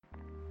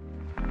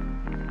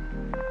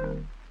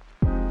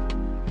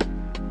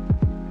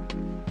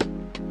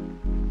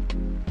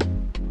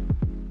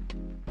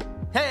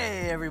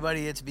Hey,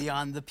 everybody, it's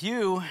Beyond the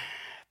Pew.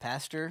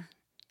 Pastor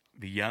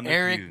Beyond the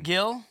Erick Pew.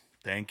 Gill.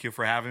 Thank you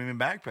for having me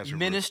back, Pastor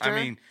Minister. Bruce.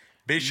 I mean,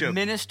 Bishop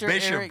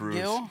Erick Bruce.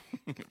 Gill.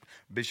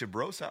 Bishop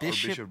Rosa or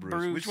Bishop Bishop Bruce?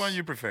 Bruce. Which one do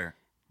you prefer?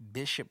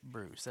 Bishop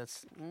Bruce.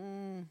 That's,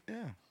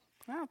 Yeah.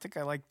 I don't think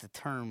I like the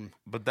term.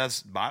 But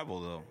that's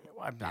Bible, though.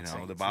 I'm not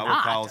saying the it's Bible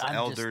not. calls I'm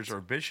elders just- or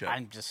bishop.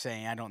 I'm just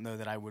saying I don't know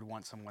that I would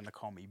want someone to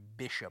call me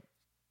Bishop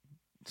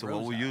So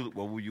Rosa.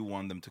 what will you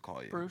want them to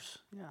call you? Bruce.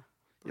 Yeah.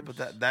 Yeah, Bruce.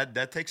 but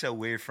that takes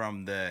away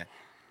from the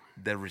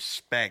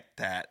respect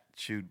that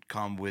should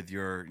come with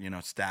your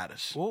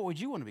status. What would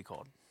you want to be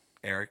called?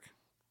 Eric?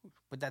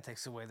 But that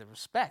takes away the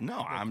respect. No,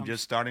 that I'm comes-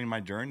 just starting my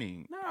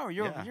journey. No,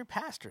 you're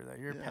pastor, though.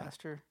 You're a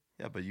pastor.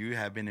 Yeah, but you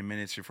have been in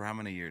ministry for how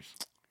many years?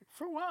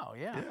 For a while,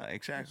 yeah. Yeah,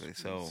 exactly.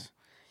 It's- So it's-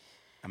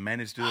 a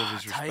man is due of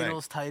his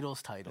respect.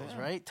 Titles, Yeah.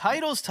 right?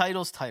 Titles.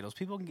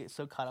 People can get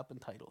so caught up in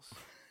titles,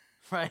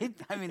 right?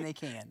 I mean, they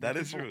can. That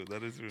is People- true.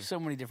 That is true. So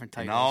many different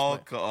And titles.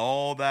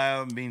 all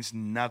that means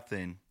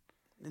nothing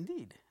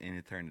Indeed. in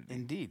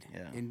eternity.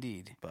 Yeah.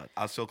 Indeed. But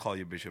I'll still call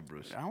you Bishop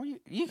Bruce.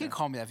 You can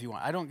call me that if you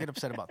want. I don't get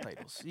upset about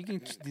titles. You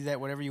can do that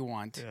whatever you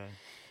want.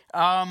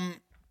 Yeah.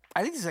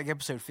 I think this is like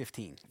episode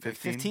 15.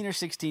 15? 15 or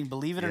 16,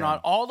 believe it or Yeah.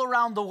 not, all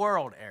around the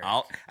world, Eric.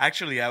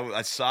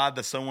 I saw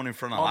that someone in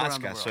from All around the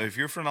Alaska. world. So if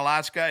you're from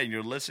Alaska and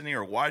you're listening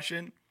or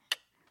watching,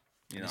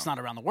 It's not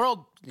around the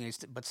world,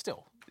 but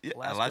still. yeah,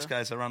 Alaska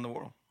is around the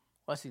world.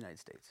 Well, that's the United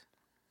States.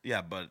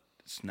 Yeah, but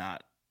it's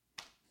not.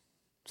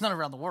 It's not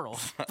around the world.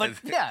 But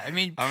yeah, I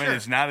mean, sure.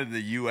 It's not in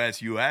the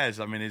U.S.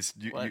 I mean, it's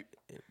Well,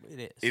 it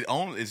is. it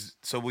only is.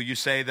 So will you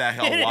say that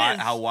It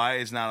is. Hawaii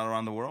is not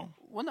around the world?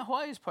 Well, no,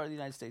 Hawaii is part of the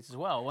United States as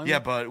well. I mean, Yeah,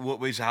 but what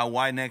was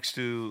Hawaii next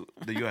to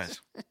the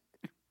U.S.?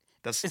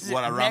 That's Is it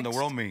what around the next?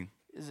 world mean.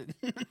 is it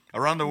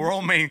Around the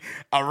world mean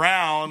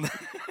around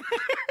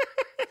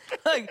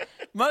like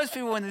most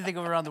people when they think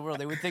of around the world,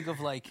 they would think of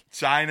like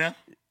China.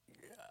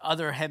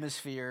 other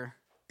hemisphere.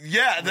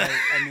 Yeah. Right?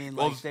 I mean,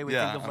 like they would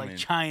think of I like mean-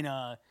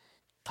 China,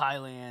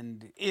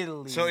 Thailand,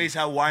 Italy. So is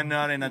Hawaii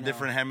not in a know.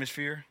 different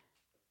hemisphere?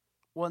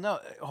 Well, no,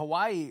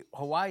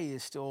 Hawaii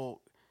is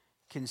still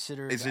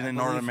considered. Is it I in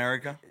North believe-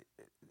 America?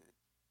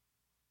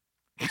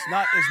 It's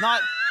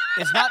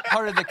not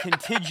part of the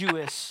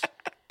contiguous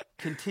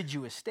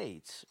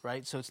states,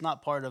 right? So it's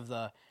not part of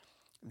the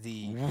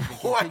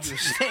What?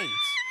 contiguous states.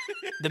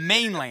 The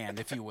mainland,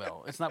 if you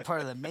will. It's not part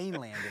of the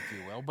mainland, if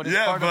you will, but it's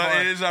Yeah, part but of our,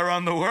 it is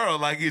around the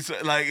world. Like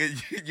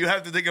you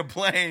have to take a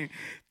plane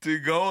to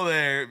go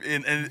there,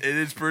 and it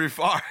is pretty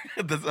far.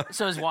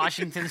 So is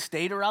Washington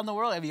State around the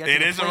world? Have you got It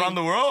to is around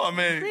the world. I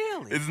mean,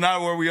 Really? it's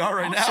not where we are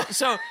right now.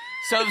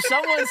 So if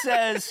someone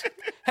says,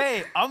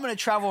 "Hey, I'm going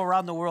to travel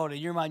around the world," in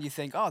your mind you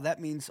think, "Oh, that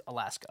means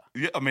Alaska."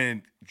 Yeah, I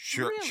mean,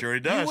 sure Really?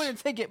 it does. You wouldn't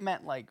think it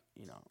meant like,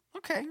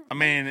 okay. I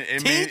mean,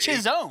 To each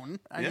his own.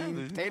 I yeah,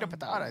 mean, potato,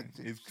 patata.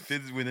 It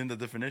fits within the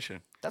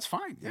definition. That's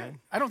fine. Yeah.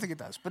 I don't think it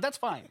does, but that's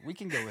fine. We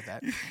can go with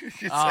that.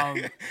 It's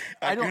like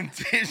I a don't-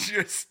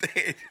 contiguous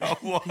state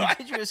of what?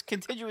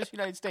 contiguous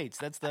United States.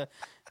 That's the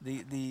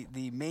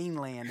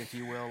mainland, if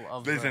you will,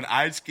 of Listen,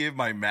 I skipped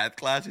my math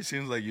class. It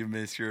seems like you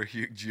missed your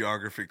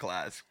geography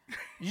class.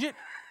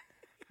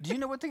 Do you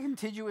know what the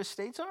contiguous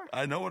states are?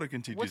 I know what a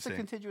contiguous What's the state.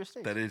 contiguous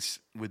state? That is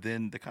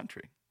within the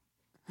country.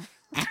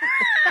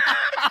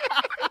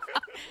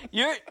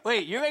 You're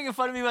making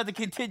fun of me about the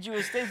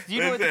contiguous states. Do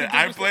you know what the Listen,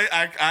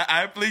 contiguous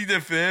I plead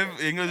the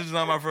fifth. English is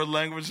not my first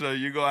language, so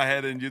you go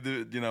ahead and you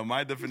do.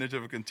 My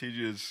definition of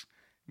contiguous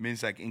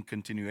means like in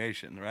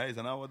continuation, right? Is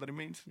that not what that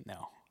means?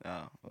 No.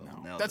 Oh,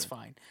 well, nailed That's it.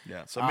 fine.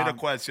 Yeah. Submit a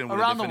question with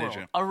a Around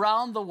definition.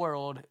 around the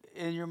world,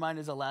 in your mind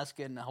is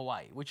Alaska and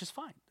Hawaii, which is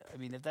fine. I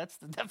mean, if that's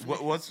the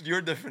definition. What's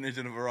your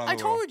definition of around I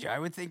the world? told you, I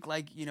would think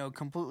like,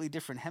 completely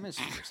different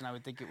hemispheres, and I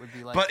would think it would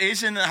be like. But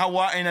isn't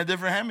Hawaii in a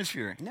different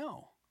hemisphere?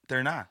 No.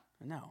 They're not.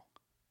 No.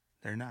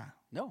 They're not.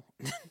 No.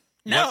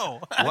 No.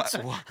 I'm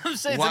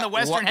saying it's in the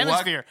Western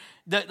Hemisphere.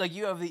 Like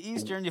you have the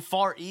Eastern, the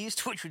Far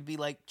East, which would be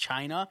like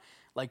China,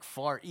 like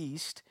Far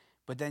East.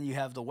 But then you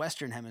have the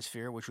Western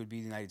Hemisphere, which would be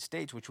the United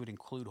States, which would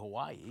include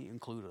Hawaii,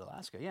 include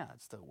Alaska. Yeah,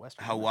 it's the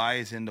Western. Hawaii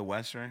is in the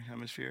Western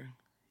Hemisphere.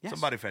 Yes.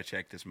 Somebody fact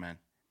check this, man.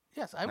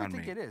 Yes, I would Not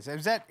think me. it is.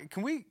 Is that?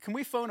 Can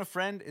we phone a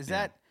friend? Is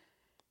that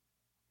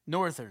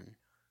Northern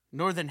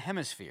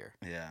Hemisphere?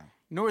 Yeah.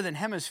 Northern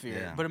Hemisphere,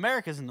 Yeah. but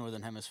America's in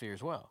Northern Hemisphere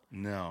as well.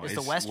 No, It's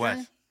the Western?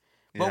 West.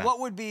 But Yeah. what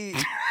would be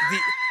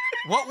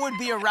what would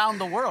be around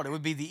the world? It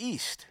would be the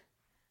East.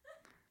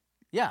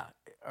 Yeah,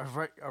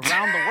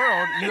 around the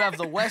world, you have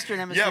the Western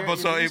Hemisphere. Yeah, but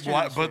and so the it, Eastern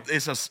what? Hemisphere. But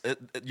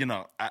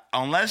it's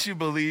unless you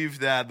believe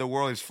that the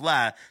world is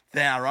flat,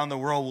 then around the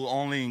world will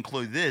only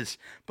include this.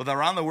 But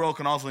around the world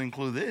can also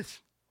include this.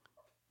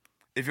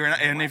 If you're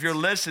not, and if you're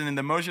listening,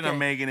 the motion I'm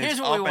making is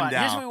up and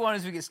down. Here's what we want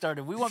as we get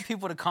started. We want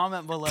people to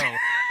comment below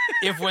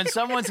if when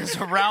someone says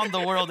around the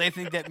world, they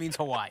think that means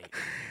Hawaii.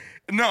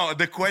 No,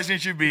 the question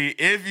should be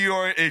if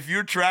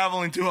you're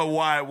traveling to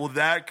Hawaii, could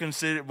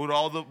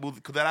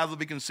that also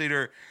be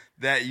considered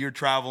that you're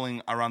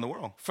traveling around the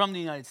world. From the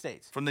United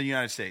States. From the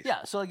United States.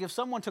 Yeah, so like if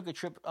someone took a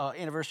trip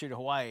anniversary to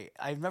Hawaii,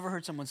 I've never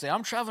heard someone say,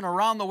 I'm traveling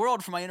around the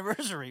world for my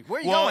anniversary. Where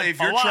are you going? Well, if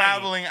you're Hawaii.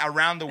 traveling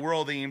around the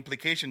world, the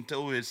implication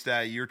too is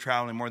that you're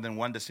traveling more than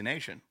one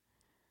destination,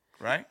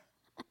 right?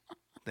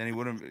 Then he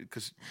wouldn't,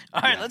 because...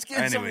 All right, let's get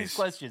into some of these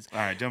questions. All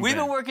right, We've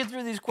been working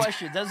through these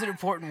questions. That's an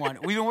important one.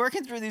 We've been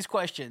working through these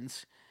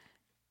questions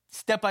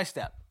step by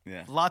step.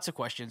 Yeah. Lots of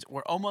questions.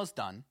 We're almost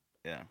done.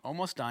 Yeah.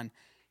 Almost done.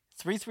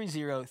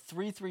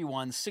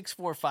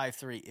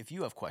 330-331-6453 if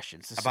you have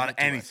questions. About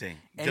anything.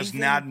 Just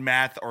not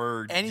math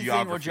or anything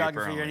geography. Or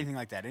geography or anything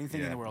like that.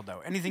 Anything in the world,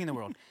 though. Anything in the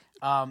world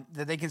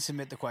that they can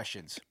submit the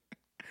questions.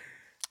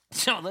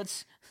 So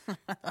let's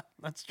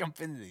jump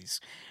into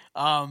these.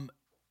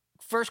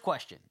 First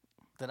question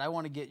that I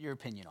want to get your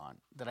opinion on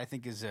that I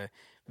think is a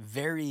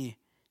very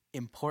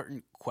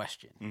important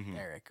question,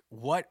 Eric.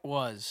 What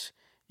was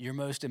your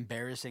most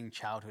embarrassing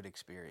childhood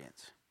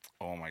experience?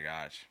 Oh, my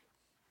gosh.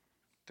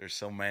 There's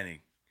so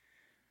many.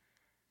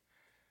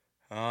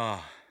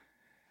 Oh,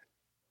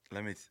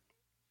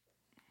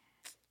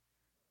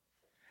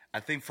 I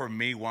think for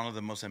me, one of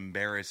the most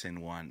embarrassing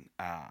one.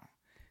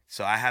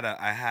 So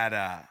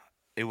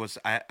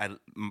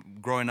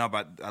growing up,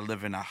 I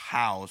lived in a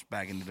house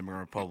back in the Dominican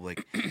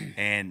Republic,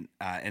 and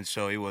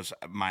so it was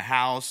my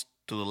house.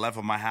 To the left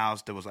of my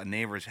house, there was a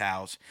neighbor's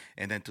house,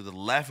 and then to the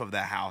left of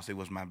that house, it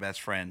was my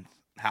best friend's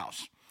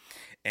house.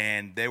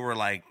 And they were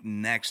like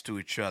next to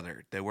each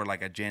other. They were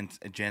like how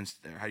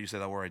you say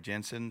that word,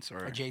 adjacent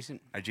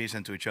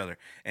to each other.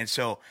 And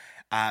so,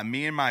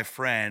 me and my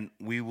friend,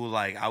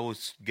 I would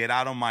get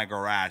out of my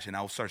garage and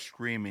I would start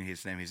screaming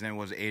his name. His name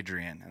was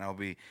Adrian, and I would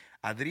be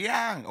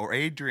Adrian or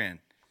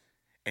Adrian,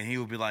 and he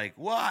would be like,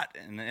 "What?"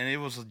 And it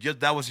was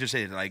just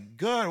it. Like,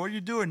 "Good, what are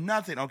you doing?"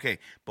 Nothing. Okay,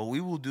 but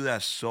we will do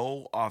that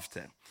so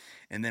often.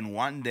 And then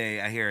one day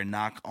I hear a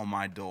knock on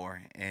my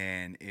door,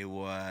 and it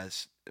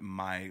was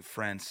my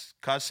friend's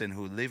cousin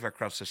who lived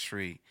across the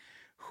street,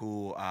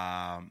 who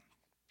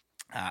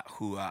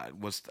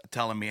was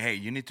telling me, "Hey,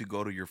 you need to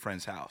go to your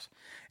friend's house."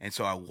 And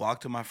so I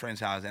walked to my friend's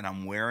house, and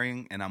I'm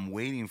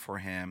waiting for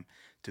him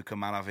to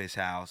come out of his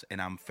house,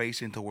 and I'm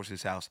facing towards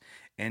his house.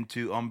 And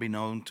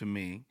unbeknown to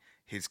me,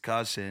 his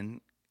cousin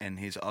and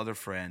his other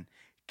friend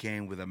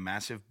came with a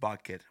massive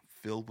bucket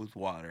filled with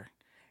water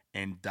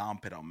and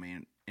dumped it on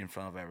me in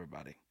front of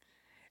everybody.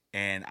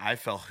 And I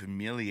felt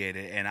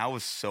humiliated, and I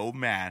was so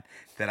mad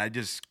that I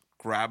just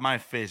grabbed my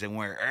fist and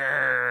went,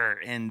 "Arr!"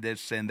 And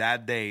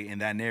that day in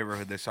that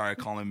neighborhood, they started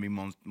calling me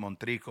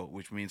Montrico,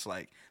 which means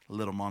like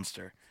little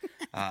monster,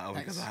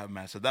 because I have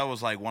mad. So that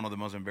was like one of the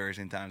most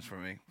embarrassing times for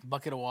me.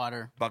 Bucket of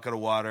water,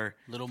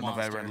 little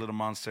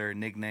monster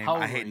nickname.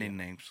 I hate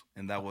nicknames,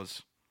 and that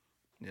was.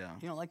 Yeah.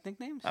 You don't like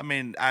nicknames? I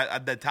mean,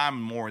 at that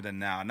time more than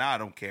now. Now I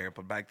don't care,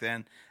 but back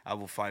then I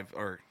would fight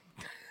or.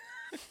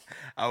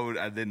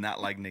 I did not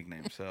like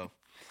nicknames. So,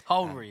 how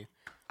old were you?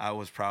 I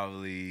was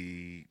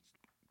probably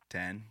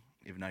 10,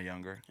 if not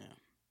younger. Yeah.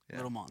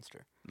 Little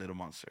monster.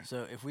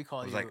 So if we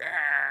call you like,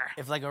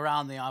 if like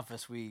around the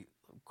office we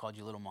called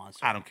you Little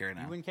Monster, I don't care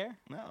now. You wouldn't care?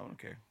 No, I don't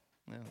care.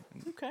 Yeah.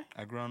 Okay.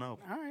 I grown up.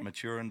 All right.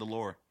 Mature in the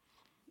Lore.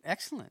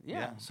 Excellent.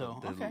 Yeah.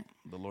 So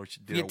the Lord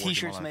should do. You get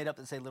T-shirts made up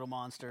that say Little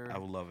Monster. I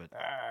would love it.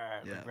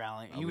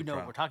 Growling. You would know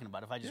what we're talking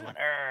about if I just went.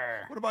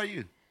 What about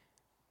you?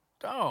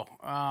 Oh,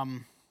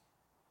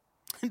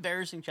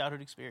 embarrassing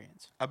childhood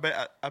experience. I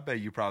bet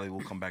you probably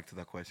will come back to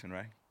that question,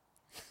 right?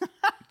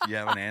 Do you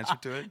have an answer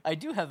to it? I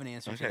do have an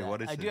answer to that. Okay,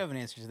 what is it? I do have an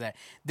answer to that.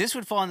 This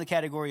would fall in the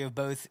category of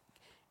both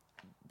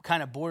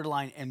kind of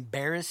borderline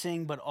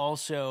embarrassing, but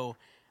also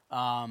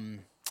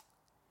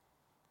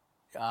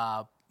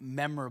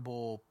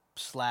memorable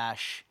 /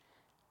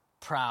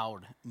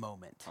 proud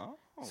moment. Oh.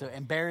 So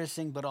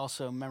embarrassing, but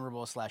also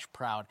memorable /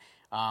 proud.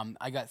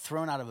 I got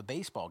thrown out of a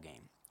baseball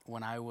game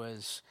when I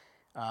was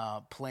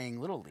playing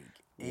Little League.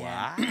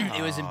 Wow.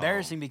 It was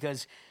embarrassing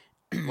because...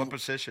 What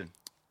position?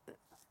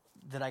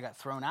 That I got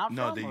thrown out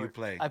No, from? that you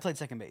played. I played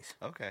second base.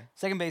 Okay.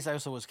 Second base, I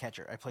also was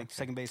catcher. I played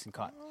second base and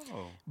caught.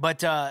 Oh.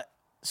 But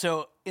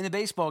so in the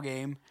baseball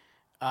game,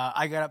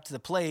 I got up to the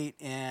plate,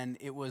 and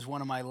it was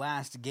one of my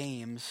last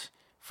games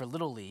for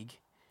Little League.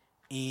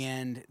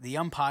 And the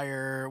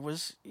umpire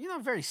was, a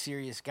very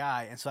serious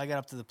guy. And so I got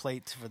up to the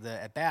plate for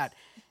the at-bat.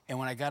 And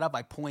when I got up,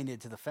 I pointed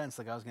to the fence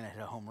like I was going to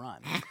hit a home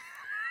run.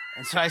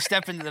 And so I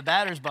stepped into the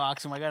batter's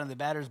box. And when I got in the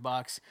batter's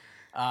box,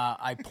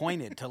 I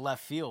pointed to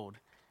left field,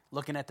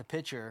 looking at the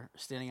pitcher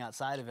standing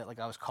outside of it like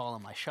I was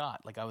calling my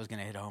shot, like I was going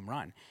to hit a home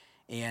run.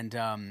 And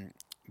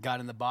got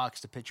in the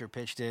box. The pitcher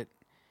pitched it.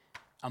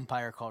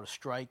 Umpire called a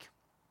strike.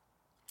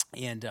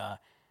 And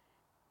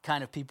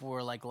kind of people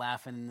were like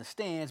laughing in the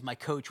stands. My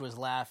coach was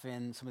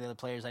laughing. Some of the other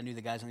players, I knew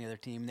the guys on the other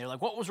team. They're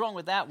like, "What was wrong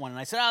with that one?" And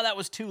I said, that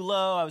was too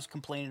low. I was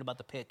complaining about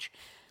the pitch.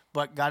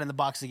 But got in the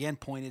box again,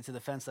 pointed to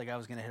the fence like I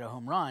was going to hit a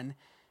home run.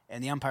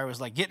 And the umpire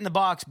was like, "Get in the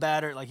box,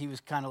 batter." Like he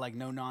was kind of like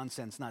no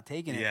nonsense, not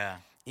taking it. Yeah.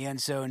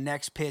 And so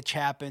next pitch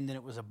happened, and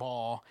it was a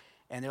ball.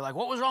 And they're like,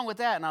 "What was wrong with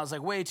that?" And I was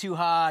like, "Way too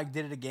high." I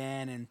did it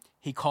again, and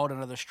he called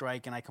another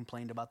strike, and I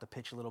complained about the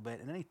pitch a little bit.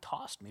 And then he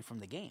tossed me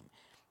from the game.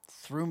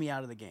 threw me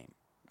out of the game.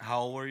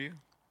 How old were you?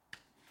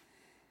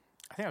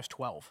 I think I was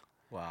 12.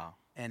 Wow.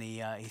 And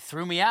he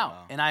threw me out,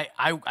 Wow. and I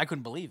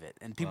couldn't believe it,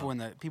 and people in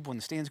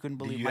the stands couldn't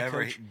believe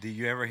it. Did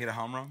you ever hit a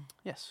home run?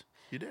 Yes,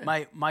 you did.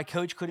 My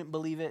coach couldn't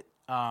believe it.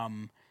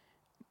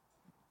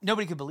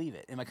 Nobody could believe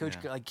it, and my coach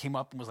came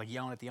up and was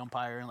yelling at the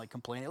umpire and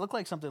complaining. It looked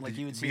like something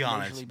you would see. Be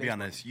honest. Be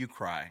honest. You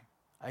cry.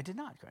 I did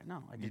not cry.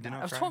 No, I did not.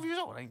 I was cry? 12 years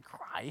old. I didn't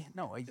cry.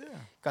 No, I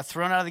got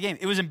thrown out of the game.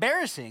 It was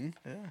embarrassing.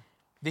 Yeah.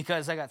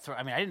 Because I got thrown.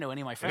 I mean, I didn't know any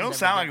of my friends. It don't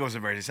sound like it was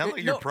embarrassing. It sounds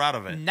like you're proud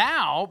of it.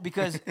 Now,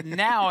 because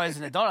now as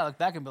an adult, I look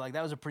back and be like,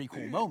 that was a pretty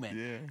cool moment.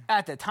 Yeah.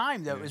 At the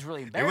time, though, it was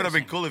really embarrassing. It would have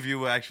been cool if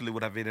you actually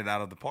would have hit it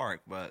out of the park,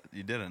 but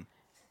you didn't.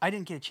 I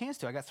didn't get a chance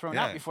to. I got thrown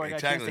out before I got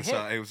a chance to hit.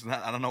 So it was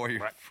not. I don't know where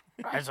you're.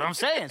 That's what I'm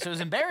saying. So it was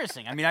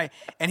embarrassing. I mean,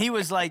 and he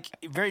was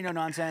very no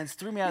nonsense.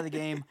 Threw me out of the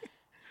game.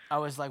 I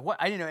was like, what?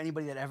 I didn't know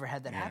anybody that ever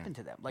had that happen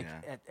to them.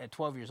 At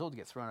 12 years old to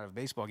get thrown out of a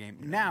baseball game.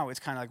 Yeah. Now it's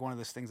kind of like one of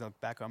those things I look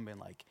back on and being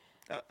like,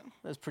 that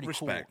was pretty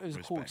cool. It was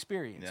a cool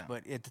experience. Yeah.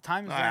 But at the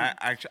time, it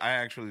was I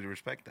actually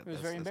respect that. It was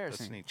very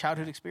embarrassing.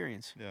 Childhood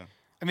experience. Yeah.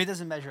 I mean, it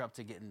doesn't measure up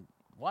to getting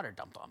water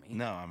dumped on me.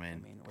 No, I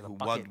mean with a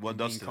bucket what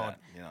does to that?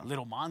 You know?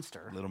 Little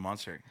monster. Little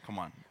monster. Come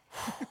on.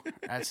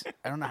 I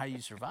don't know how you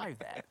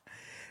survived that.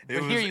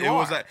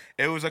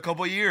 It was a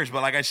couple of years,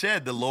 but like I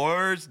said, the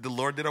Lord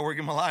did a work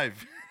in my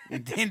life.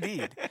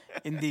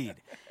 Indeed.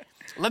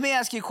 Let me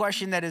ask you a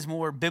question that is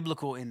more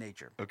biblical in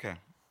nature. Okay.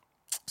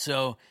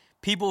 So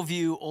people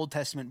view Old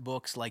Testament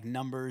books like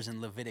Numbers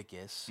and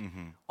Leviticus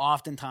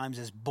oftentimes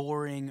as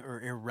boring or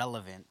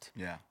irrelevant.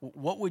 Yeah.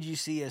 What would you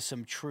see as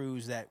some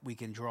truths that we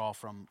can draw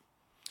from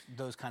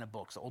those kind of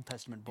books, Old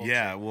Testament books?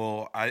 Yeah,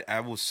 well, I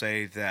will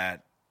say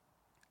that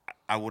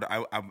I was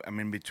going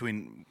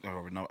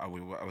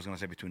to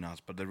say between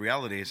us, but the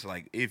reality is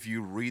if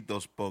you read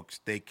those books,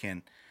 they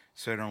can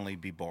certainly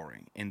be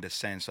boring in the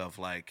sense of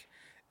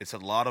it's a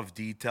lot of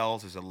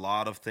details. There's a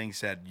lot of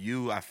things that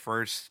you at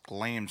first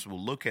glance will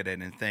look at it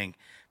and think,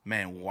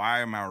 man,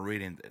 why am I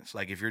reading this?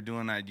 If you're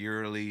doing that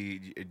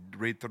yearly,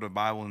 read through the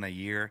Bible in a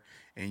year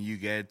and you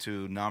get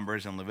to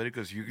Numbers and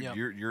Leviticus,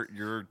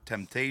 your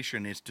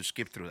temptation is to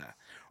skip through that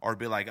or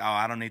be like, oh,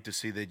 I don't need to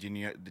see the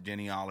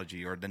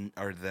genealogy or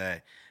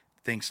the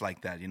things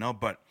like that,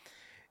 But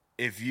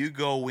if you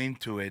go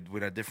into it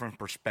with a different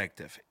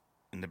perspective,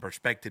 and the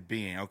perspective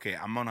being, okay,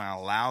 I'm going to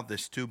allow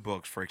these two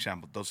books, for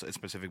example, those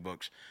specific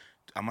books,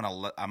 I'm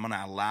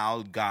gonna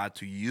allow God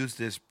to use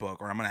this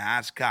book, or I'm going to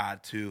ask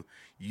God to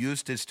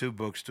use these two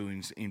books to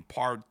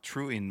impart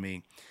truth in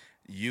me,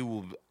 you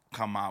will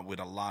come out with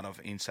a lot of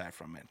insight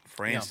from it.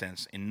 For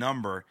instance, in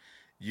Number,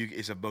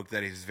 is a book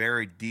that is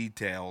very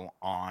detailed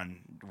on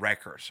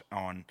records,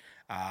 on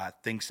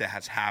things that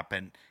has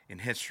happened in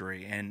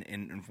history. And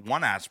in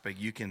one aspect,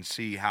 you can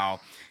see how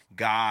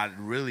God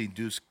really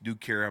do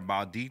care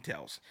about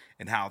details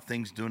and how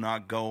things do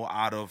not go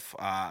out of,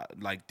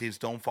 this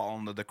don't fall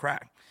under the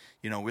crack.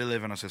 We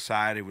live in a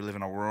society, we live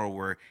in a world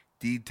where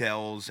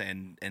details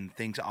and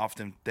things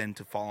often tend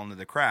to fall under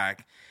the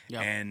crack.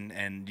 Yep.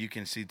 And you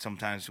can see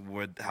sometimes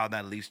how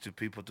that leads to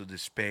people to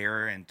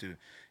despair and to,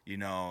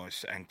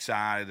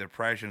 anxiety,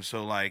 depression.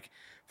 So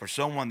for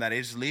someone that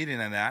is leading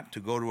in that, to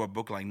go to a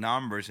book like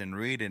Numbers and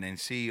read it and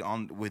see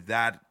with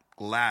that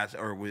glass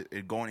or with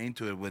it going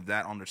into it with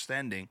that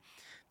understanding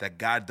that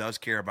God does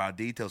care about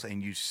details,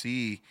 and you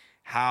see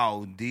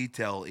how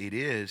detailed it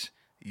is,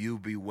 you'll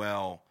be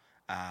well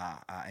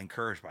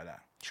encouraged by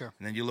that. Sure.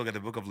 And then you look at the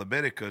book of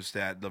Leviticus,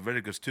 that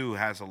Leviticus 2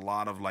 has a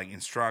lot of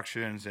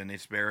instructions, and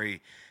it's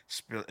very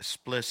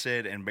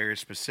explicit and very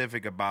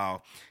specific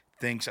about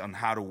things on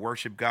how to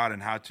worship God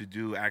and how to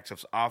do acts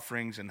of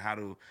offerings and how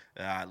to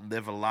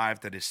live a life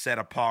that is set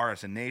apart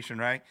as a nation,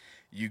 right?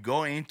 You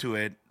go into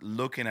it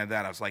looking at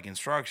that as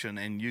instruction,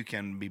 and you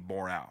can be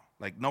bored out.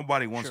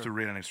 Nobody wants to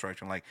read an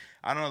instruction.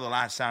 I don't know the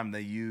last time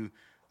that you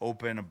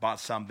opened and bought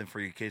something for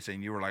your kids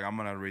and you were like, I'm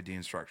going to read the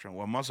instruction.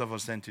 What most of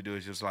us tend to do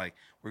is just we're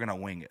going to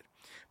wing it.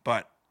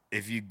 But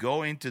if you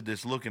go into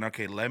this looking,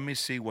 okay, let me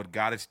see what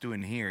God is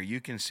doing here, you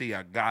can see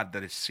a God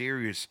that is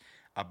serious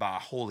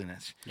about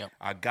holiness. Yep.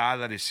 A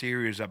God that is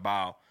serious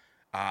about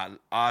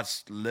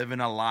us living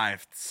a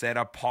life set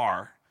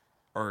apart,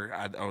 or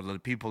the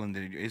people in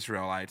the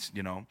Israelites,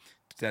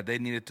 that they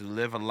needed to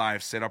live a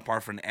life set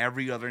apart from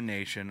every other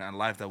nation, a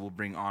life that will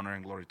bring honor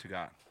and glory to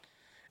God.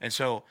 And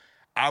so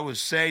I would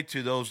say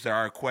to those that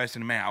are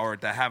questioning, man, or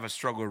that have a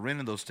struggle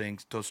reading those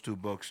two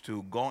books,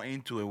 to go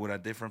into it with a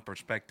different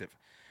perspective,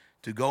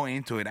 to go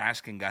into it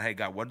asking God, hey,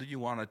 God, what do you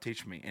want to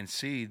teach me? And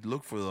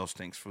look for those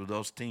things, for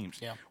those themes.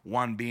 Yeah.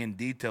 One being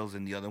details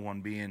and the other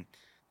one being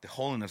the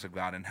holiness of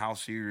God and how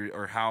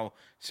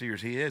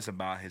serious he is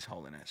about his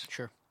holiness.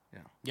 Sure.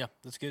 Yeah,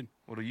 that's good.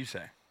 What do you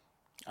say?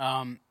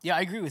 Yeah,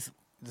 I agree with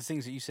the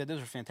things that you said.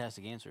 Those are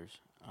fantastic answers.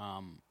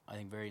 I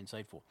think very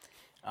insightful.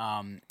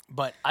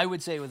 But I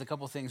would say with a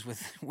couple things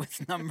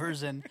with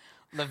Numbers and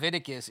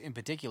Leviticus in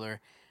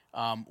particular,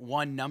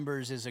 one,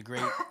 Numbers is a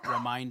great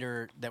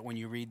reminder that when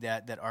you read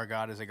that our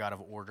God is a God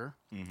of order,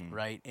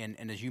 right?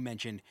 And as you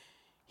mentioned,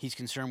 he's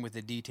concerned with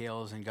the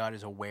details, and God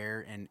is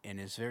aware and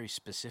is very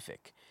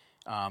specific.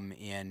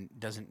 and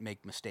doesn't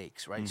make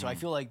mistakes, right? So I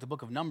feel like the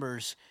book of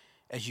Numbers,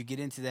 as you get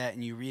into that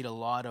and you read a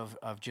lot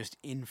of just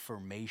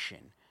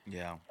information,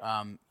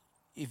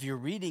 if you're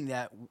reading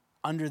that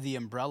under the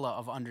umbrella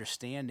of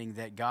understanding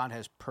that God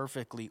has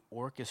perfectly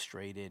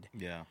orchestrated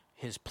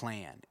his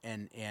plan,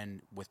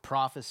 and with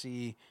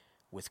prophecy,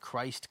 with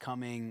Christ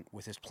coming,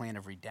 with his plan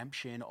of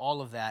redemption,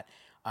 all of that,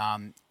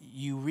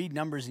 you read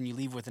Numbers and you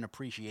leave with an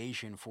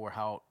appreciation for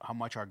how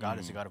much our God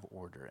is a God of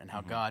order, and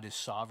how God is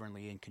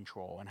sovereignly in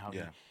control, and how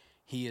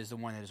he is the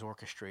one that is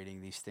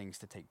orchestrating these things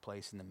to take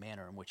place in the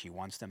manner in which he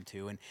wants them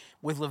to. And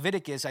with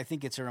Leviticus, I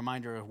think it's a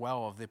reminder as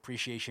well of the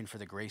appreciation for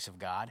the grace of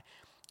God.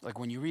 Like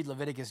when you read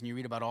Leviticus and you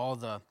read about all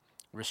the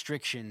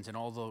restrictions and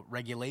all the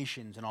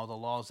regulations and all the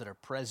laws that are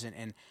present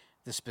and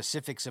the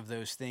specifics of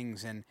those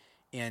things,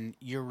 and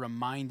you're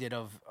reminded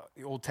of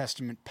the Old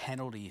Testament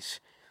penalties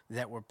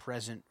that were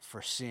present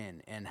for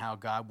sin and how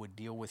God would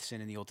deal with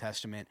sin in the Old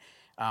Testament.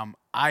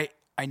 I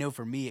know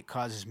for me, it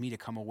causes me to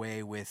come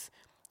away with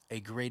a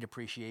great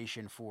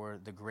appreciation for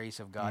the grace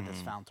of God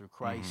that's found through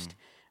Christ.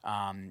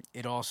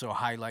 It also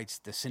highlights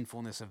the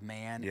sinfulness of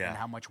man and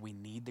how much we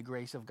need the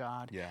grace of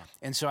God.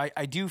 And so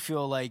I do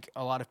feel like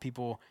a lot of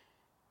people,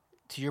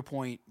 to your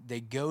point,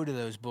 they go to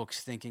those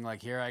books thinking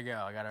like, here I go,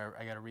 I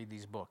gotta read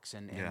these books,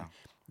 and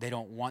they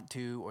don't want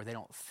to, or they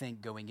don't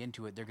think going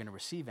into it they're going to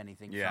receive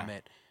anything from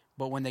it.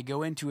 But when they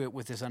go into it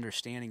with this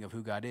understanding of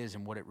who God is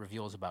and what it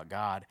reveals about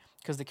God,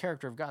 because the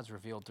character of God is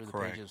revealed through the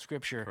pages of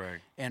Scripture,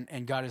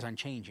 and God is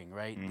unchanging,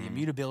 right? The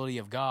immutability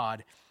of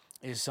God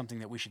is something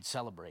that we should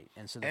celebrate.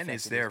 And so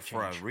it's there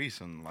for a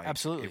reason. Like,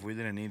 absolutely. If we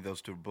didn't need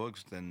those two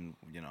books, then,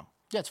 Yeah,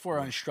 it's for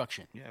our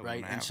instruction,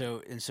 right? And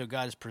so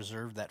God has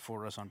preserved that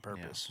for us on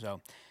purpose.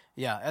 So,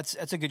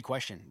 that's a good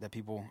question that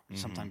people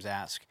sometimes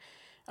ask.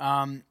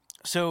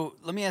 So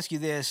let me ask you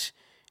this.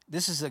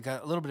 This is like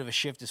a little bit of a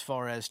shift as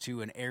far as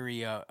to an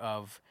area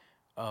of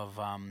I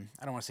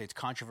don't want to say it's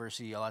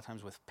controversy a lot of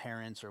times with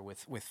parents or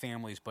with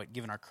families, but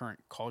given our current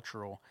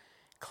cultural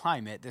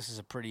climate, this is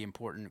a pretty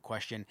important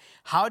question.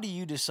 How do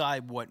you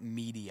decide what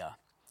media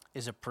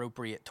is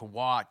appropriate to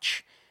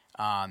watch?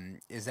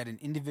 Is that an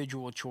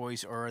individual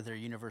choice, or are there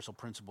universal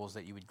principles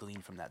that you would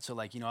glean from that? So,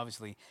 like,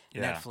 obviously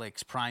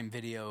Netflix, Prime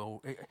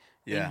Video,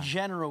 in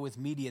general with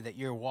media that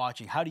you're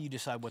watching, how do you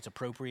decide what's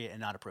appropriate and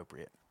not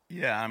appropriate?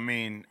 Yeah, I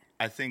mean,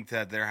 I think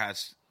that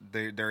there's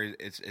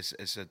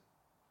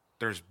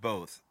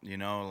both,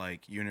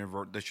 like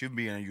there should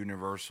be a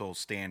universal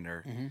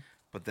standard,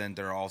 but then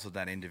there are also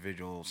that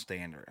individual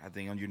standard. I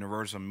think on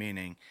universal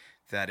meaning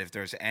that if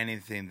there's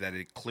anything that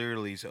it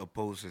clearly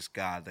opposes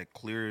God, that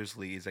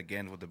clearly is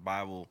against what the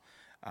Bible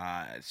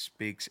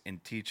speaks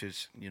and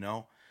teaches,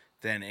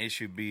 then it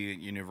should be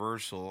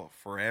universal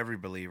for every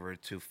believer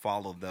to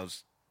follow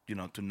those,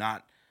 to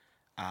not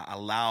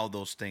allow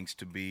those things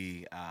to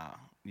be,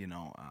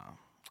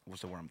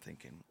 what's the word I'm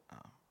thinking?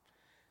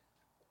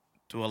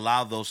 To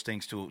allow those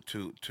things to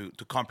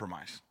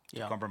compromise,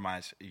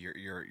 compromise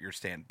your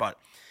stand. But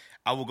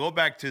I will go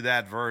back to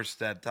that verse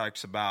that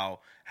talks about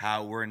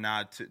how we're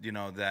not,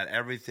 that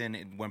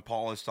everything, when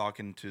Paul is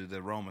talking to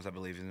the Romans, I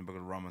believe in the book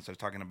of Romans, they're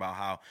talking about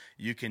how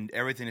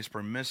everything is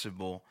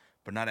permissible,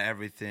 but not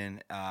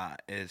everything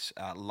is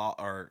law,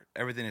 or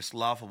everything is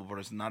lawful, but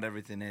it's not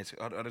everything is.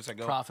 How does that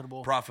go?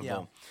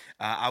 Profitable.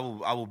 Yeah. I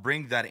will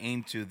bring that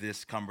into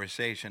this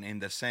conversation in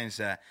the sense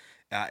that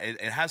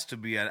it has to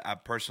be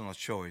a personal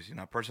choice,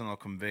 personal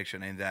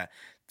conviction, in that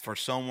for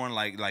someone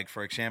like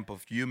for example,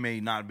 if you may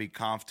not be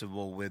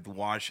comfortable with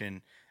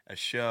watching a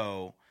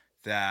show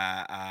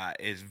that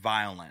is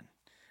violent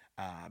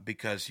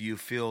because you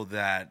feel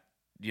that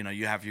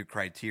you have your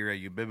criteria,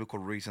 your biblical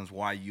reasons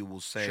why you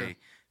will say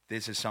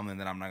this is something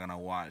that I'm not gonna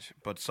watch.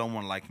 But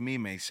someone like me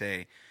may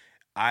say,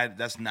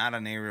 that's not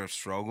an area of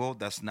struggle.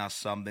 That's not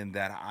something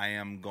that I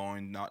am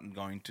not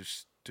going to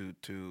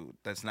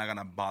that's not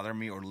gonna bother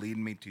me or lead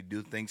me to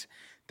do things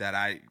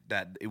that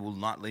it will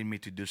not lead me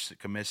to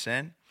commit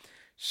sin.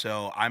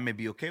 So I may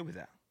be okay with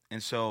that.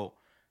 And so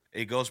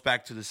it goes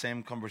back to the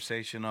same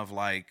conversation of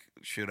like,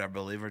 should a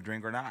believer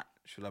drink or not?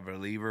 Should a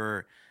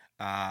believer,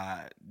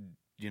 X,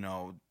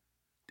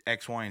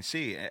 Y, and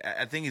Z?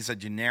 I think it's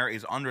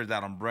is under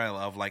that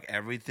umbrella of like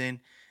everything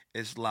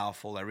is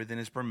lawful, everything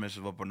is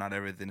permissible, but not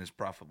everything is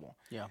profitable.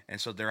 Yeah.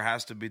 And so there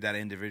has to be that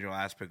individual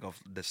aspect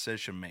of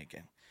decision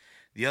making.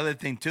 The other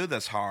thing too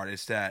that's hard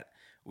is that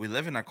we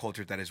live in a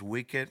culture that is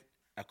wicked,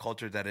 a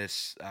culture that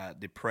is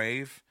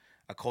depraved,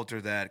 a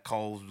culture that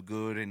calls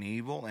good and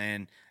evil.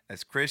 And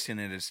as Christian,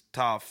 it is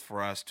tough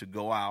for us to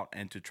go out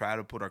and to try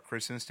to put our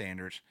Christian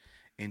standards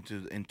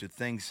into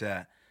things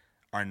that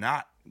are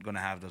not going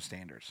to have those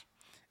standards.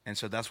 And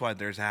so that's why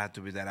there's had to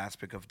be that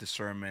aspect of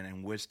discernment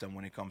and wisdom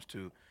when it comes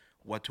to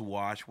what to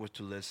watch, what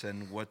to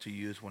listen, what to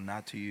use, what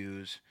not to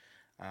use,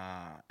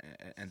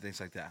 and things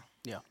like that.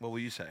 Yeah. What will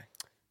you say?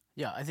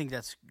 Yeah, I think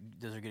those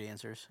are good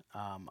answers.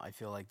 I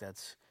feel like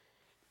that's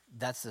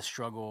the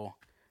struggle,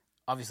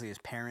 obviously, as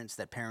parents,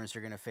 that parents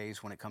are going to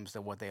face when it comes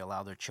to what they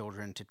allow their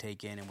children to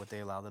take in and what they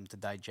allow them to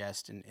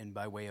digest, and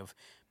by way of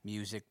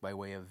music, by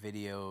way of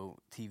video,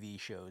 TV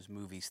shows,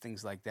 movies,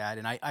 things like that.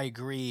 And I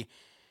agree.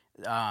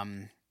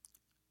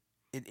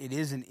 It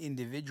is an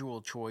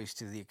individual choice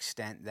to the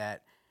extent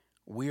that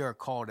we are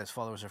called as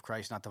followers of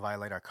Christ not to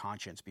violate our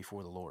conscience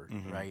before the Lord,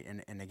 right?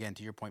 And again,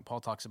 to your point, Paul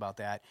talks about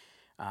that.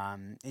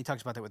 He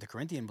talks about that with the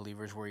Corinthian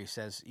believers, where he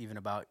says even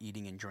about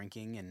eating and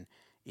drinking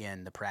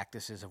and the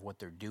practices of what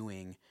they're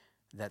doing,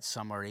 that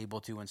some are able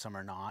to and some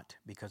are not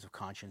because of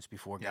conscience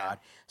before God.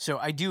 So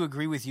I do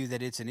agree with you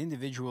that it's an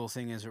individual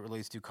thing as it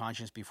relates to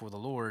conscience before the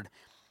Lord.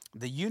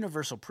 The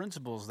universal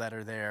principles that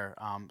are there,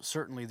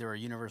 certainly there are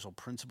universal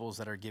principles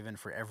that are given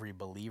for every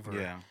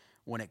believer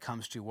when it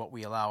comes to what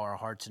we allow our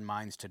hearts and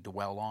minds to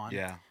dwell on,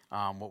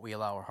 what we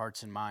allow our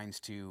hearts and minds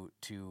to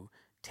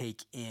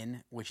take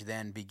in, which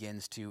then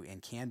begins to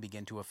and can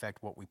begin to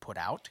affect what we put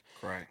out.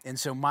 Right. And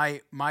so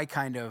my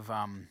kind of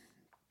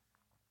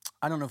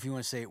I don't know if you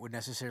want to say it would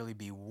necessarily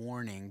be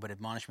warning, but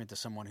admonishment to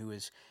someone who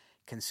is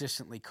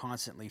consistently,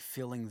 constantly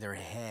filling their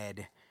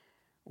head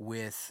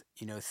with,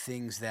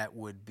 things that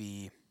would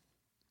be,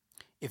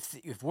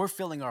 if we're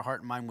filling our heart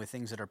and mind with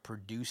things that are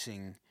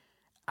producing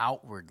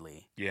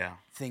outwardly,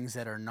 things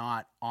that are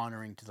not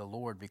honoring to the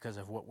Lord because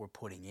of what we're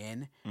putting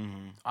in,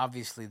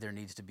 obviously there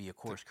needs to be a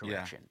course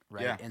correction,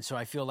 right? Yeah. And so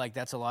I feel like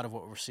that's a lot of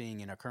what we're seeing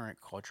in our current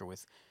culture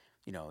with,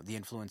 the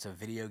influence of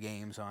video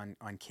games on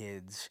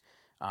kids,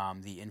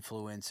 the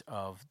influence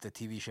of the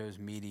TV shows,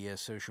 media,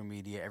 social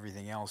media,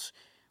 everything else.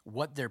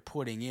 What they're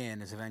putting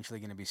in is eventually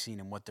going to be seen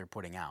in what they're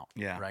putting out,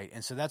 right?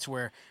 And so that's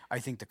where I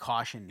think the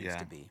caution needs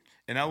to be.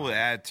 And I would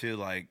add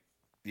too,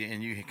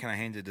 and you kind of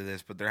hinted to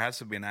this, but there has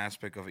to be an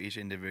aspect of each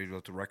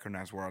individual to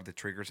recognize what are the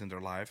triggers in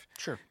their life.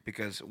 Sure.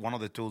 Because one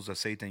of the tools that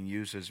Satan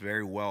uses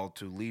very well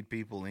to lead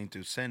people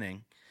into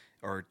sinning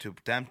or to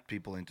tempt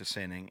people into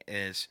sinning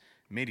is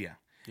media.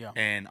 Yeah.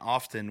 And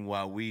often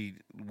when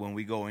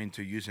we go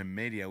into using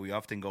media, we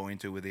often go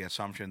into with the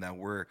assumption that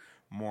we're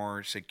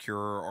more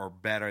secure or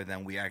better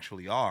than we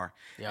actually are.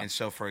 Yeah. And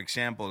so, for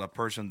example, a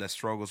person that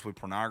struggles with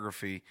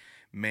pornography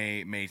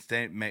may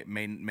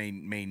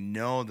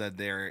know that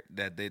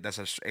that's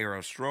an area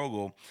of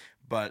struggle,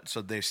 but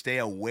so they stay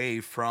away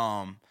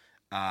from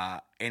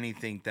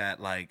anything that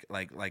like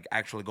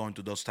actually going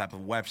to those type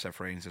of websites,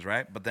 for instance,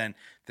 right? But then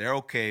they're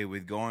okay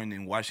with going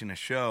and watching a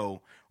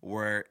show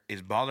where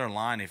it's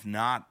borderline, if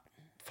not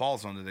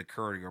falls under the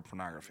category of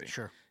pornography.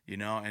 Sure.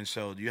 And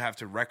so you have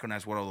to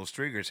recognize what are those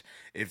triggers.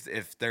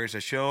 If there's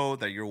a show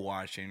that you're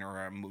watching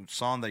or a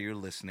song that you're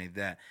listening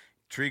that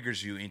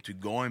triggers you into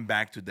going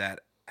back to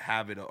that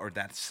habit or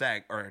that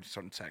sin,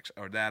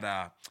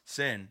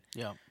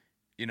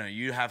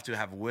 you have to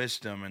have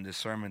wisdom and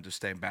discernment to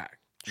stay back.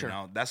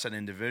 Sure. That's an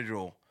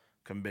individual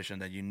conviction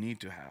that you need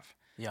to have.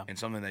 Yeah. And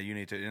something that you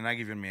need to. And I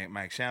give you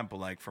my example.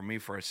 Like for me,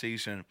 for a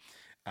season,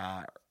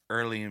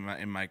 early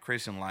in my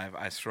Christian life,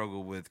 I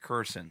struggled with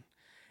cursing.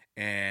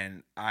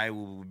 And I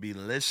will be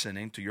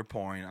listening, to your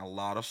point, a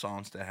lot of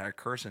songs that had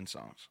cursing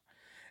songs.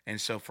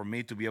 And so for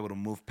me to be able to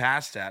move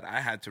past that,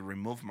 I had to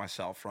remove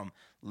myself from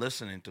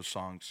listening to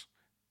songs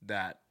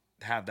that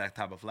have that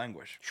type of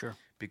language. Sure.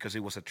 Because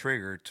it was a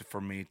trigger for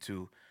me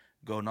to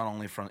go not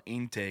only from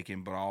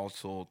intaking, but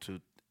also to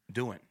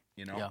doing,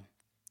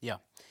 Yeah.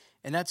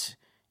 And that's,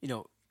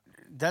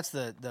 that's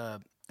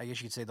the I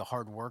guess you could say the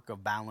hard work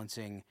of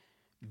balancing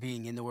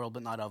being in the world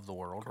but not of the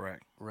world.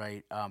 Correct.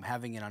 Right?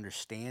 Having an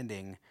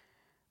understanding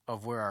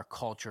of where our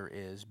culture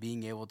is,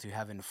 being able to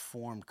have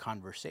informed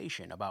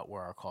conversation about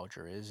where our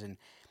culture is, and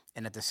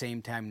at the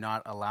same time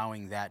not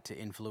allowing that to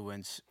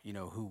influence,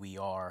 who we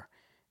are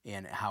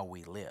and how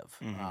we live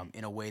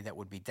in a way that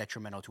would be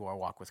detrimental to our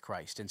walk with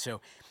Christ. And so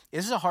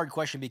this is a hard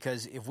question,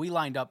 because if we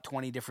lined up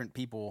 20 different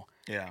people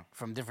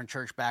from different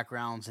church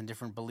backgrounds and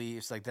different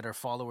beliefs, like that are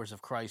followers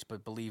of Christ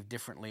but believe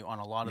differently on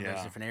a lot of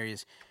those different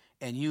areas,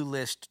 and you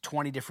list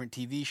 20 different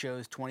TV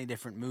shows, 20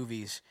 different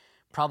movies,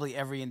 probably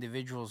every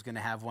individual is going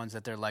to have ones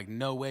that they're like,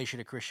 no way should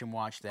a Christian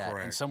watch that.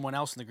 Correct. And someone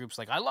else in the group's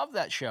like, I love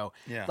that show.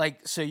 Yeah.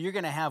 So you're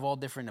going to have all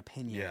different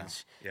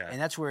opinions. Yeah.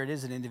 And that's where it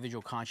is an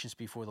individual conscience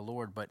before the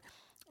Lord. But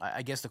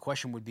I guess the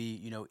question would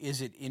be,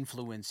 is it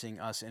influencing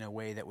us in a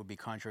way that would be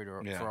contrary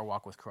to for our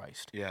walk with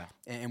Christ? Yeah.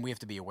 And we have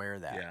to be aware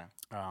of that.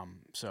 Yeah.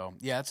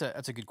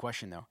 That's a good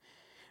question, though.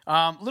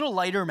 Little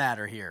lighter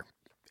matter here,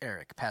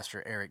 Erick,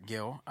 Pastor Erick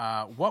Gill.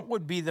 What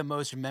would be the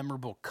most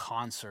memorable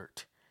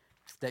concert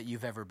that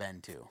you've ever been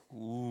to?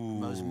 Ooh.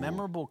 Most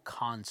memorable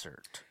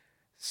concert.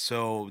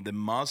 So the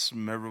most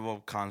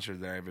memorable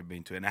concert that I've ever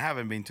been to, and I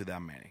haven't been to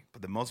that many,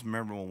 but the most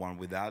memorable one,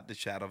 without the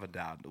shadow of a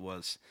doubt,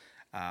 was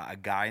a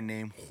guy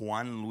named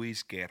Juan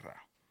Luis Guerra.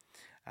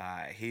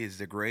 He is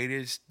the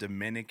greatest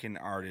Dominican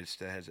artist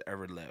that has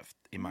ever lived,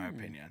 in my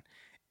opinion.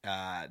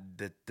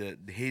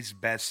 His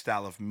best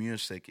style of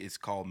music is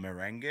called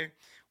merengue,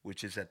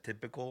 which is a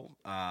typical,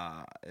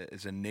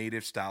 is a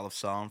native style of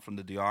song from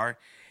the DR.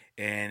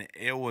 And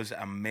it was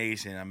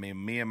amazing. I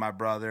mean, me and my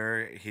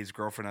brother, his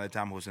girlfriend at the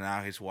time, who was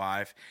now his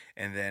wife,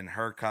 and then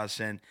her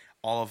cousin,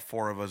 all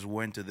four of us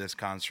went to this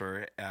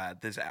concert.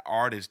 This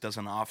artist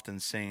doesn't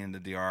often sing in the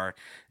DR,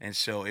 and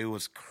so it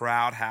was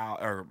packed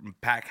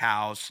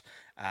house.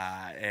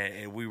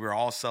 And we were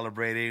all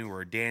celebrating,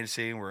 we're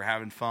dancing, we're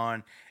having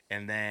fun,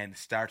 and then it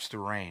starts to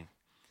rain.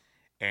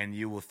 And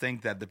you will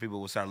think that the people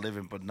will start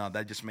living, but no,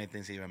 that just made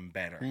things even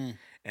better.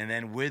 And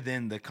then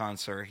within the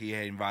concert, he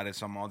had invited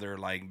some other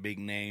like big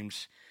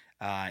names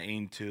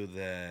into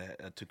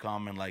to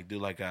come and like do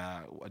like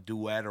a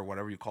duet or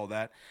whatever you call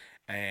that.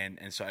 And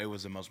so it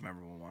was the most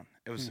memorable one.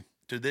 It was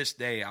to this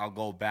day, I'll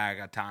go back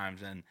at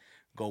times and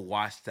go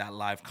watch that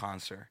live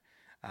concert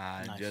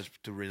nice.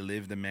 Just to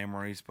relive the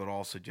memories, but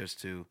also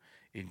just to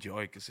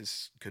enjoy because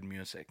it's good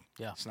music.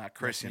 Yeah, it's not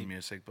Christian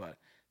music, but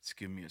it's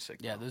good music.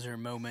 Yeah, those are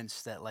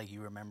moments that like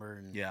you remember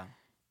and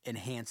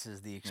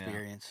enhances the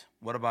experience.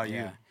 Yeah. What about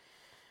you?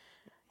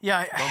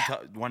 Yeah,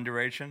 One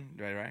Direction,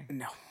 right?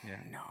 No,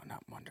 no,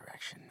 not One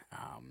Direction.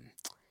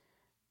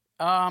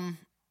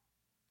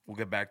 We'll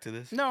get back to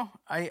this. No,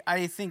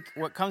 I think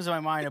what comes to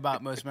my mind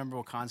about most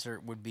memorable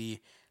concert would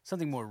be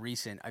something more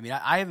recent. I mean,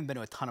 I haven't been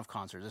to a ton of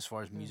concerts as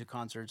far as music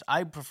concerts.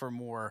 I prefer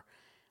more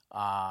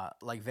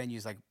like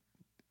venues like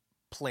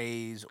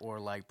plays or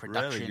like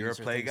productions. Really? You're a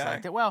play guy?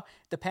 Like that. Well,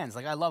 depends.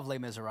 Like I love Les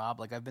Miserables.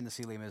 Like I've been to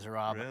see Les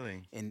Miserables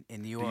in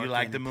New York. Do you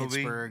like the movie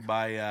Pittsburgh.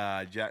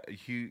 by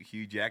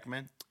Hugh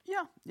Jackman?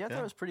 Yeah, I thought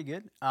it was pretty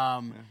good.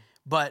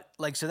 But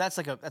like, so that's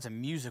a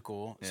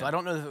musical. So I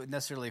don't know if it would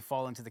necessarily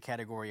fall into the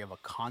category of a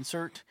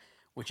concert,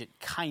 which it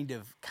kind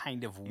of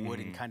would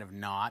and kind of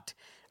not.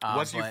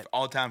 What's your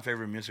all-time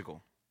favorite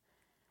musical?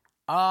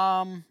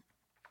 The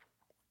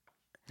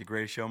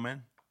Greatest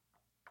Showman.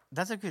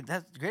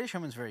 Greatest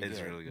Showman's very good.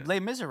 It's really good.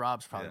 Les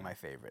Miserables probably my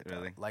favorite.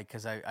 Really? Though. Like,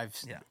 because I've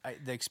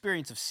the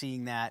experience of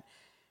seeing that.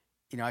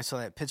 You know, I saw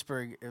that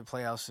Pittsburgh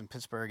Playhouse in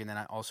Pittsburgh, and then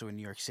also in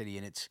New York City,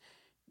 and it's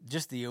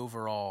just the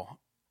overall.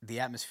 The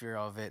atmosphere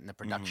of it and the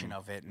production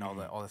of it and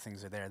all the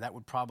things are there. That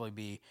would probably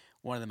be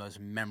one of the most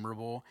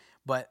memorable.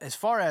 But as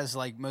far as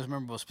like most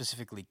memorable,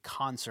 specifically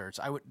concerts,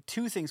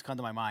 two things come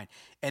to my mind,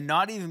 and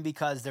not even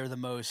because they're the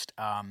most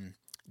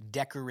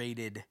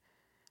decorated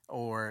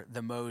or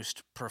the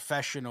most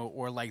professional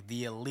or like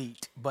the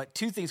elite. But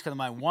two things come to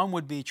mind. One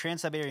would be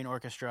Trans-Siberian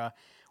Orchestra.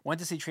 Went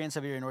to see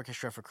Trans-Siberian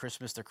Orchestra for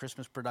Christmas, their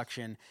Christmas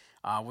production,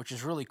 which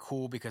is really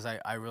cool because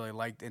I really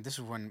liked. And this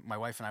is when my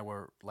wife and I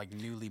were like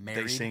newly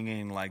married. They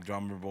singing like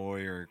Drummer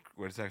Boy or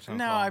what's that song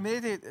No, called? I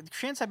mean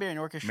Trans-Siberian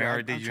Orchestra.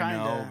 Mary, did you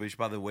know? Which,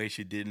 by the way,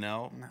 she did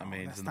know. No, I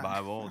mean, it's in the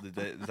Bible.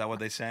 Is that what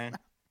they sang?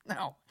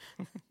 No.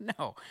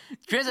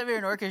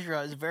 Trans-Siberian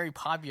Orchestra is very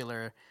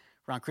popular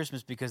around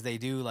Christmas because they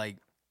do like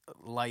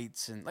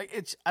lights and like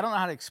it's. I don't know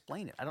how to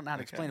explain it.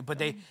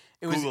 But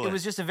it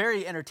was just a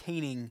very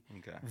entertaining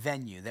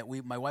venue that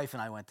my wife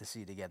and I went to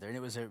see together, and it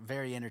was a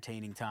very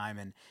entertaining time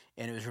and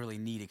it was a really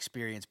neat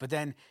experience. But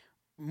then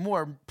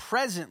more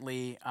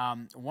presently,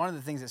 one of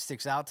the things that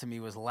sticks out to me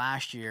was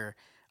last year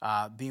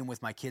being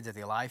with my kids at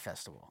the Alive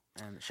Festival,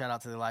 and shout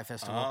out to the Alive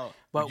Festival. Oh,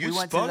 but you we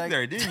went spoke to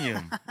there, didn't you?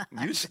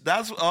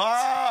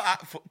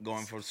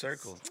 Going full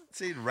circle.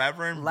 See,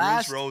 Reverend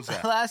Bruce Rosa,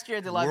 last year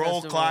at the Alive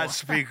Festival, world-class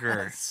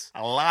speaker,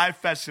 Alive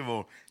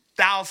Festival,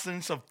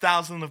 thousands of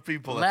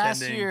people last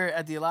attending. Last year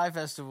at the Alive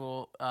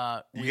Festival,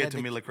 you get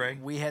to meet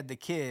Lecrae? We had the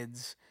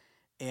kids,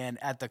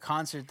 and at the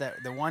concert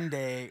the one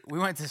day we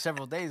went to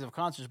several days of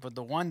concerts, but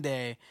the one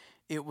day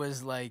it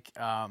was like.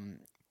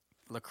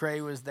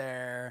 Lecrae was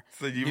there.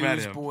 So you met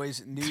him.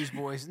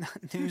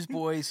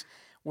 Newsboys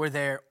were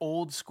there.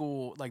 Old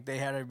school, like they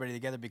had everybody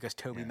together because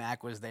Toby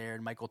Mac was there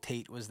and Michael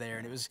Tate was there,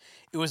 and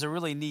it was a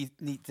really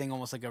neat thing,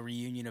 almost like a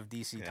reunion of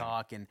DC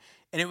Talk, and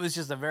it was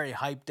just a very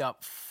hyped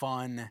up,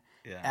 fun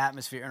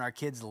atmosphere, and our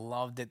kids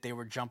loved it. They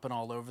were jumping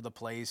all over the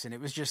place, and it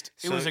was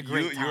a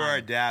great time. You are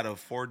a dad of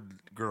 4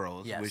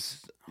 girls, yes. which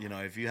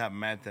if you have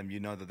met them, you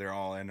know that they're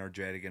all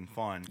energetic and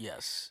fun.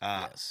 Yes,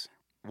 yes.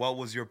 What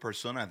was your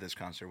persona at this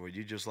concert? Were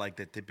you just like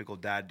the typical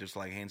dad, just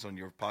like hands on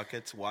your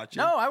pockets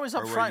watching? No, I was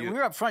up front. We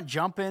were up front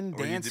jumping,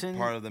 dancing. You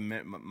part of the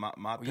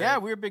mosh pit? Yeah,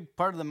 we were a big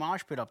part of the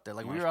mosh pit up there.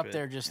 Like we were up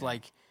there just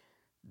like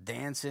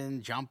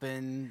dancing,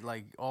 jumping,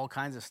 like all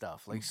kinds of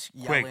stuff. Like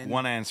yelling. Quick,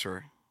 one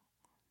answer.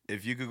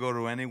 If you could go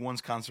to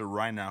anyone's concert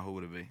right now, who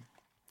would it be?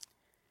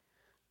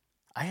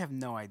 I have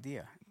no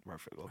idea.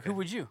 Perfect. Okay. Who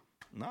would you?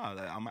 No,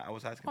 I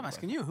was asking. I'm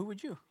asking you. Who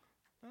would you?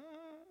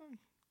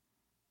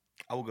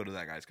 I will go to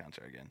that guy's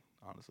concert again,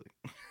 honestly.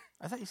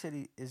 I thought you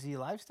said is he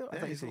alive still? I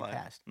thought you said alive. he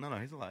passed. No,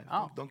 he's alive.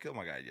 Oh. Don't kill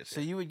my guy just So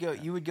yet. you would go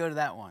you would go to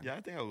that one. Yeah,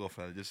 I think I'll go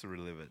for that just to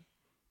relive it.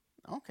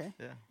 Okay.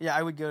 Yeah. Yeah,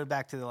 I would go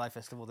back to the Live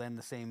Festival then,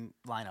 the same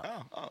lineup.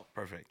 Oh,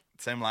 perfect.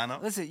 Same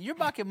lineup? Listen, you're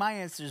mocking my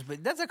answers,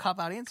 but that's a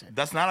cop-out answer.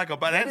 That's not a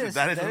cop-out answer.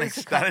 That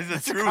is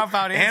the true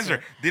cop-out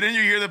answer. Didn't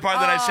you hear the part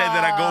that I said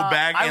that I go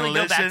back and listen? I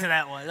would go back to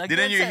that one. Like,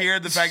 Didn't you hear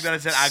the fact that I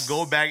said I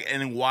go back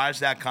and watch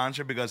that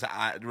concert because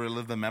I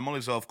relive the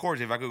memory? So, of course,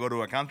 if I could go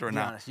to a concert right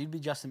now. Be honest, you'd be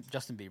Justin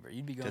Bieber.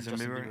 You'd be going to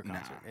Justin Bieber concert. Nah,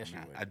 yes, you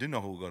would. I do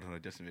know who would go to a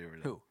Justin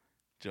Bieber. Who?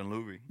 John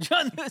Louis.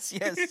 John Lewis,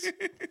 yes.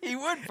 He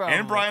would probably.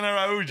 And Brian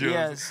Araujo.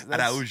 Yes.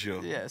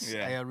 Araujo. Yes,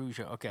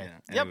 Araujo. Okay.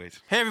 Yeah, anyways.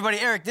 Yep. Hey, everybody.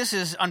 Eric, this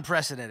is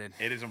unprecedented.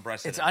 It is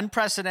unprecedented. It's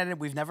unprecedented.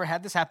 We've never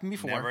had this happen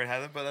before. Never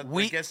had it, but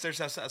I guess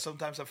there's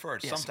sometimes a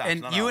first. Yes.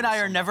 Sometimes. And you and I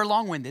are never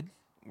long-winded.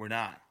 We're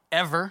not.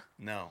 ever.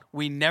 No.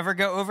 We never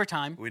go over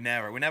time. We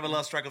never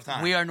lost track of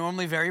time. We are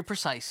normally very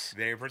precise.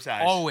 Very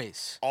precise.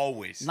 Always.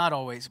 Always. Not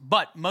always,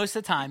 but most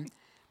of the time.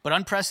 But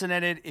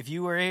unprecedented. If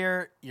you were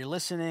here, you're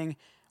listening,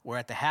 we're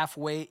at the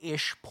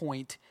halfway-ish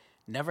point.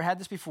 Never had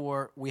this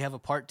before. We have a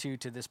part 2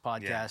 to this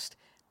podcast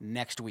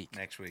next week.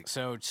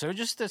 So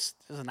just this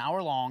is an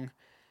hour long.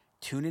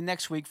 Tune in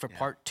next week for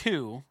part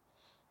 2.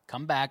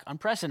 Come back,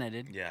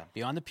 unprecedented. Yeah.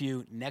 Beyond the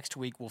Pew. Next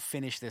week we'll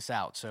finish this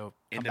out. So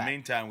in the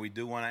meantime, we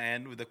do want to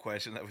end with the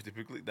question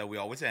that we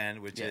always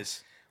end, which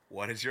is,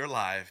 what is your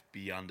life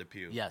beyond the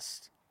pew?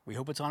 Yes. We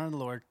hope it's honoring the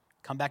Lord.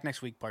 Come back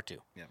next week, part 2.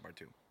 Yeah, part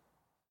 2.